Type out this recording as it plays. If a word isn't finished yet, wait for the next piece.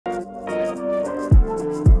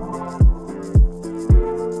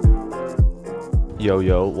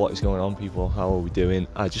Yo, what is going on, people? How are we doing?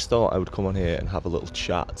 I just thought I would come on here and have a little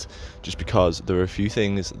chat, just because there are a few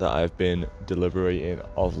things that I've been deliberating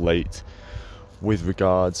of late with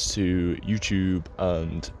regards to YouTube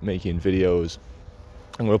and making videos.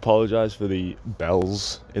 I'm going to apologise for the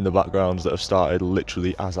bells in the background that have started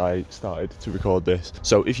literally as I started to record this.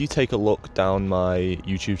 So if you take a look down my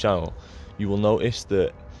YouTube channel, you will notice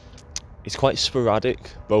that it's quite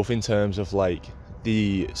sporadic, both in terms of like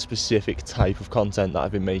the specific type of content that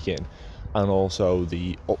I've been making and also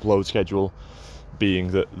the upload schedule,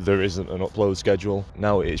 being that there isn't an upload schedule.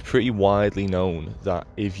 Now, it's pretty widely known that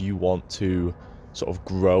if you want to sort of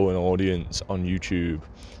grow an audience on YouTube,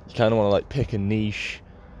 you kind of want to like pick a niche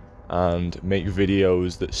and make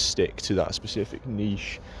videos that stick to that specific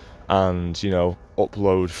niche and, you know,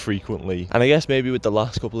 upload frequently. And I guess maybe with the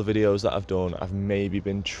last couple of videos that I've done, I've maybe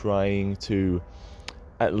been trying to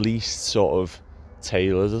at least sort of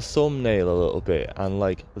tailor the thumbnail a little bit and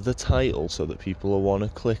like the title so that people will want to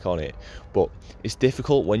click on it. But it's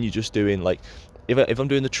difficult when you're just doing like, if I'm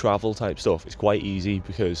doing the travel type stuff, it's quite easy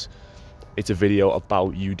because it's a video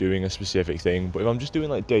about you doing a specific thing. But if I'm just doing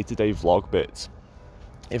like day-to-day vlog bits,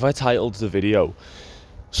 if I titled the video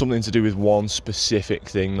something to do with one specific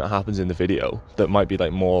thing that happens in the video that might be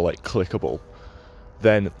like more like clickable,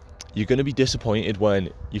 then you're going to be disappointed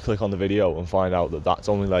when you click on the video and find out that that's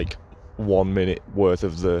only like 1 minute worth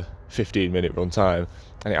of the 15-minute runtime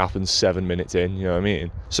and it happens 7 minutes in, you know what I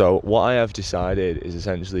mean? So what I have decided is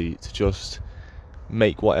essentially to just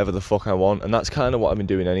make whatever the fuck I want, and that's kind of what I've been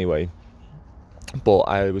doing anyway. But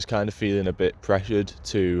I was kind of feeling a bit pressured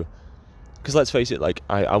to, because let's face it, like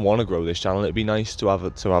I want to grow this channel. It'd be nice to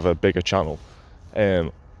have a bigger channel.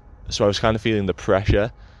 So I was kind of feeling the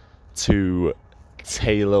pressure to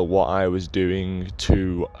tailor what I was doing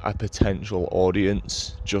to a potential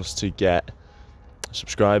audience just to get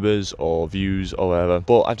subscribers or views or whatever.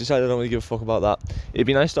 But I've decided I don't really give a fuck about that. It'd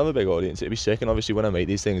be nice to have a big audience, it'd be sick, and obviously when I make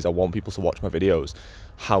these things I want people to watch my videos.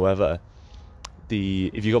 However,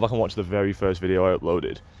 if you go back and watch the very first video I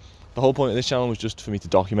uploaded, the whole point of this channel was just for me to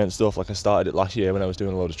document stuff. Like I started it last year when I was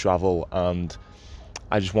doing a load of travel, and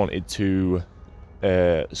I just wanted to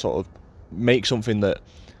sort of make something that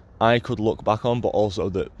I could look back on, but also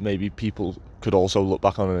that maybe people could also look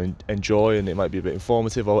back on and enjoy, and it might be a bit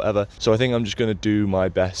informative or whatever. So I think I'm just going to do my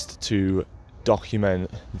best to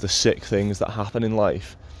document the sick things that happen in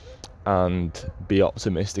life and be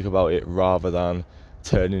optimistic about it, rather than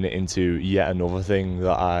turning it into yet another thing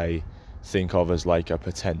that I think of as like a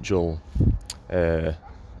potential I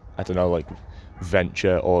don't know, like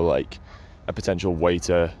venture, or like a potential way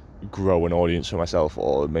to grow an audience for myself,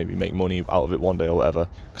 or maybe make money out of it one day or whatever.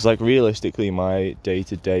 Because like realistically, my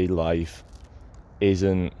day-to-day life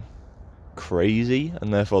isn't crazy,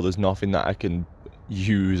 and therefore there's nothing that I can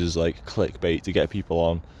use as like clickbait to get people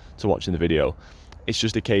on to watching the video. It's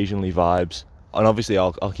just occasionally vibes, and obviously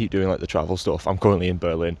I'll keep doing like the travel stuff. I'm currently in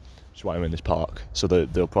Berlin, which is why I'm in this park, so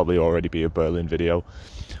there'll probably already be a Berlin video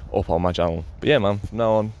up on my channel. But yeah, man, from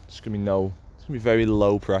now on it's gonna be very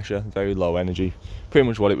low pressure, very low energy. Pretty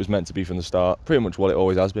much what it was meant to be from the start, pretty much what it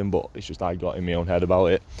always has been, but it's just I got in my own head about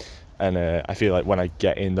it. And I feel like when I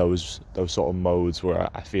get in those sort of modes where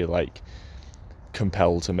I feel like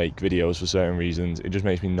compelled to make videos for certain reasons, it just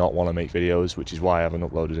makes me not want to make videos, which is why I haven't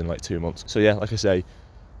uploaded in like 2 months. So yeah, like I say,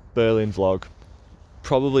 Berlin vlog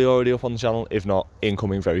probably already up on the channel, if not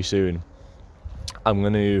incoming very soon. I'm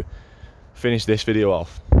going to finish this video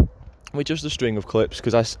off with just a string of clips,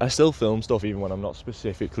 because I still film stuff even when I'm not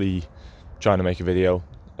specifically trying to make a video.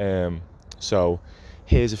 So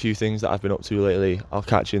here's a few things that I've been up to lately. I'll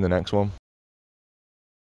catch you in the next one.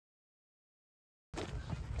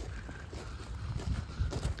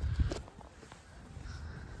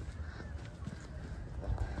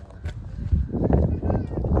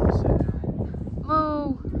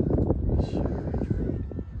 Moo!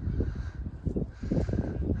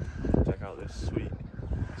 Check out this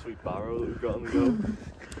sweet barrow that we've got on the go.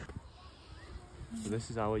 So this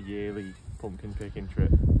is our yearly pumpkin picking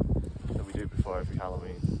trip that we do before every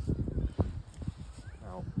Halloween.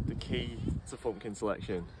 Now, the key to pumpkin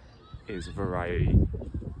selection is variety.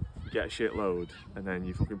 You get a shitload and then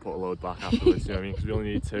you fucking put a load back afterwards, you know what I mean? Because we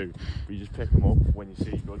only need 2. But you just pick them up when you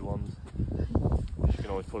see good ones. You can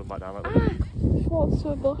always put them back down like that. What's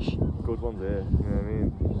a bush? Good ones here, you know what I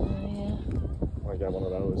mean? Oh, yeah. Might get one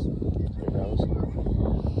of those. Who knows?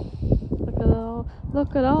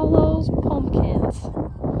 Look at all those pumpkins.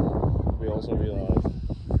 We also realised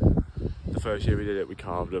the first year we did it, we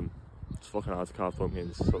carved them. It's fucking hard to carve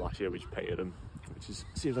pumpkins, so last year we just painted them, which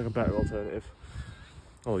seems like a better alternative.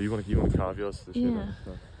 Oh, you want to carve yours this year? Yeah.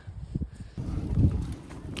 No.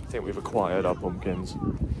 think we've acquired our pumpkins.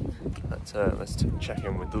 Let's check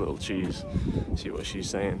in with the little cheese, see what she's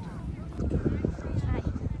saying. Hi.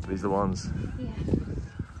 These are the ones. Yeah.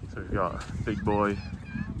 So we've got Big Boy.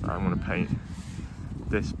 I'm going to paint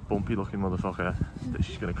this bumpy looking motherfucker that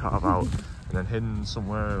she's going to carve out, and then hidden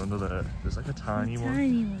somewhere under there's like a tiny one.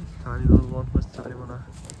 Tiny one. Tiny little one. Where's the tiny one at?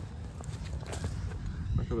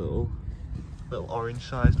 Like a little orange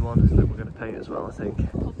sized one that we're going to paint as well, I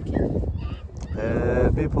think. Pumpkin.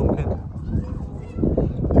 Be a pumpkin.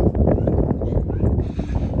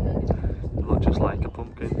 Look just like a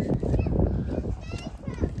pumpkin.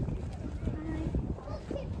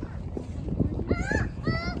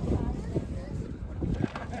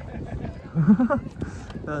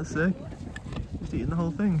 That's sick. Just eating the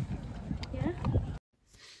whole thing. Yeah.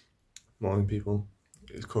 Morning, people.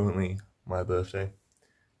 It's currently my birthday,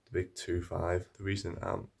 the big 2-5. The reason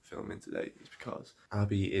I'm filming today is because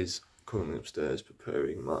Abby is currently upstairs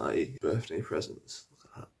preparing my birthday presents. Look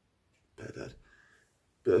at that. Bedhead.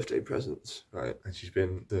 Birthday presents, right? And she's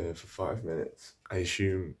been there for 5 minutes. I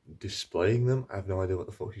assume displaying them. I have no idea what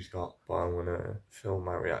the fuck she's got, but I'm gonna film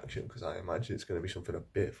my reaction because I imagine it's gonna be something a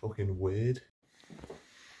bit fucking weird.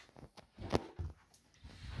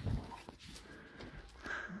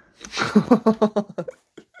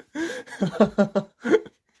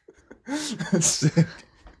 That's sick.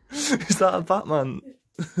 Is that a Batman?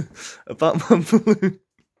 A Batman balloon?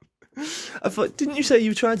 I thought, didn't you say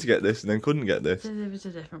you tried to get this and then couldn't get this? It was a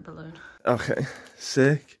different balloon. Okay,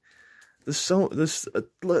 sick. Is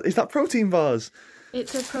that protein bars?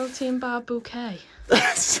 It's a protein bar bouquet.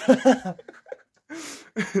 And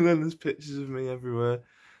then there's pictures of me everywhere.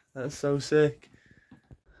 That's so sick.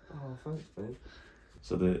 Oh, thanks, babe.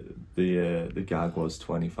 So the gag was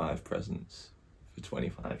 25 presents for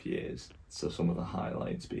 25 years. So some of the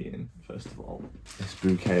highlights being, first of all, this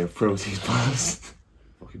bouquet of protein bars.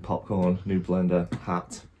 Fucking popcorn, new blender,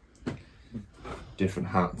 hat, different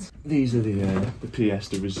hat. These are the pièce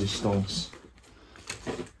de résistance.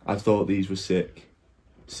 I thought these were sick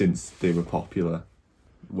since they were popular,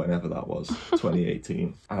 whenever that was,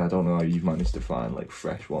 2018. And I don't know how you've managed to find like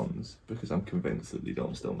fresh ones, because I'm convinced that they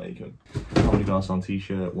don't still make them. Comedy Garçon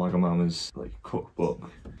t-shirt, Wagamama's like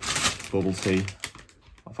cookbook, bubble tea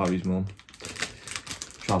off Abby's mum,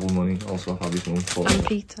 travel money also off Abby's mum. And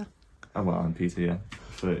Peter. Oh, well, and Peter, yeah,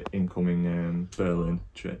 for incoming Berlin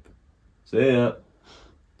trip. See ya.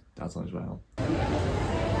 Dad's on his way home.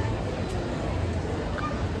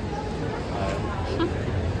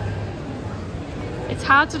 It's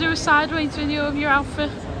hard to do a sideways video of your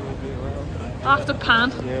outfit. I'll have to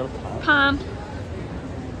pan. Pan.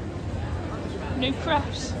 New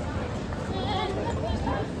crepes.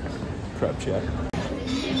 Prep check.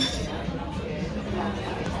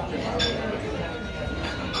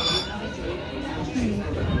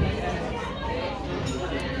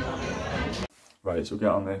 Right, so get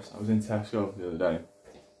on this. I was in Tesco the other day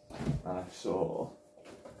and I saw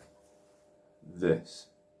this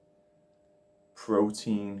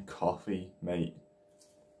protein coffee, mate.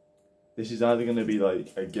 This is either going to be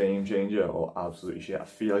like a game changer or absolutely shit. I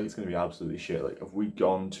feel like it's going to be absolutely shit. Like, have we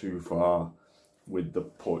gone too far with the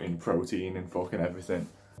putting protein in fucking everything?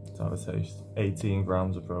 Let's have a taste. 18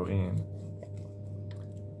 grams of protein,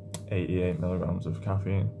 88 milligrams of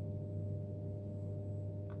caffeine.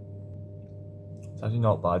 It's actually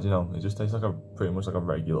not bad, you know. It just tastes like pretty much like a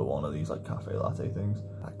regular one of these like cafe latte things.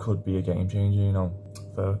 That could be a game changer, you know.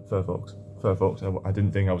 Fair folks. Fair folks. I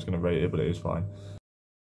didn't think I was going to rate it, but it is fine.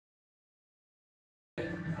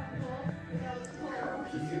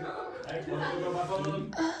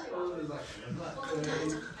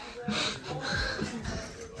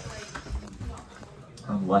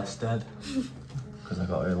 I'm less dead because I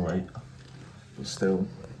got here late, but still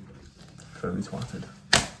fairly twatted.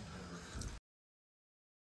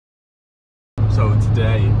 So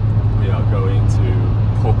today we are going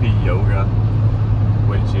to puppy yoga,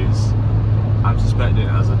 which is, I'm suspecting,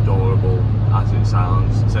 as adorable as it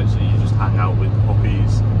sounds. Essentially you just hang out with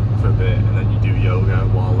puppies for a bit and then you do yoga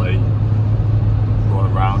while they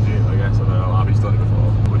run around you, I guess. I don't know, Abby's done it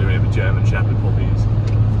before. We're doing it with German Shepherd puppies.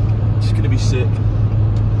 It's just going to be sick.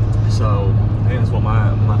 So I think that's what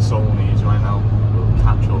my soul needs right now. We'll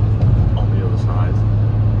catch up on the other side.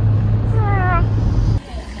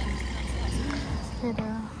 Hello.